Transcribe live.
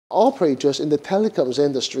Operators in the telecoms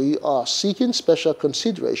industry are seeking special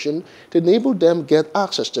consideration to enable them get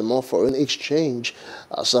access to more foreign exchange.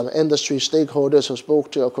 Some industry stakeholders who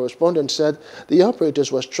spoke to our correspondent said the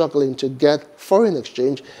operators were struggling to get foreign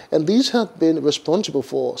exchange, and these had been responsible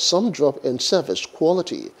for some drop in service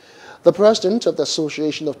quality. The president of the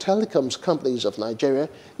Association of Telecoms Companies of Nigeria,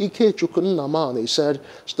 Ike Chukwunamani, said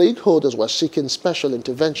stakeholders were seeking special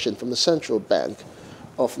intervention from the Central Bank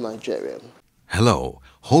of Nigeria. Hello,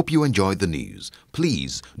 hope you enjoyed the news.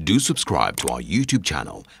 Please do subscribe to our YouTube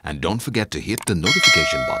channel and don't forget to hit the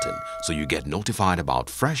notification button so you get notified about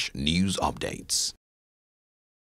fresh news updates.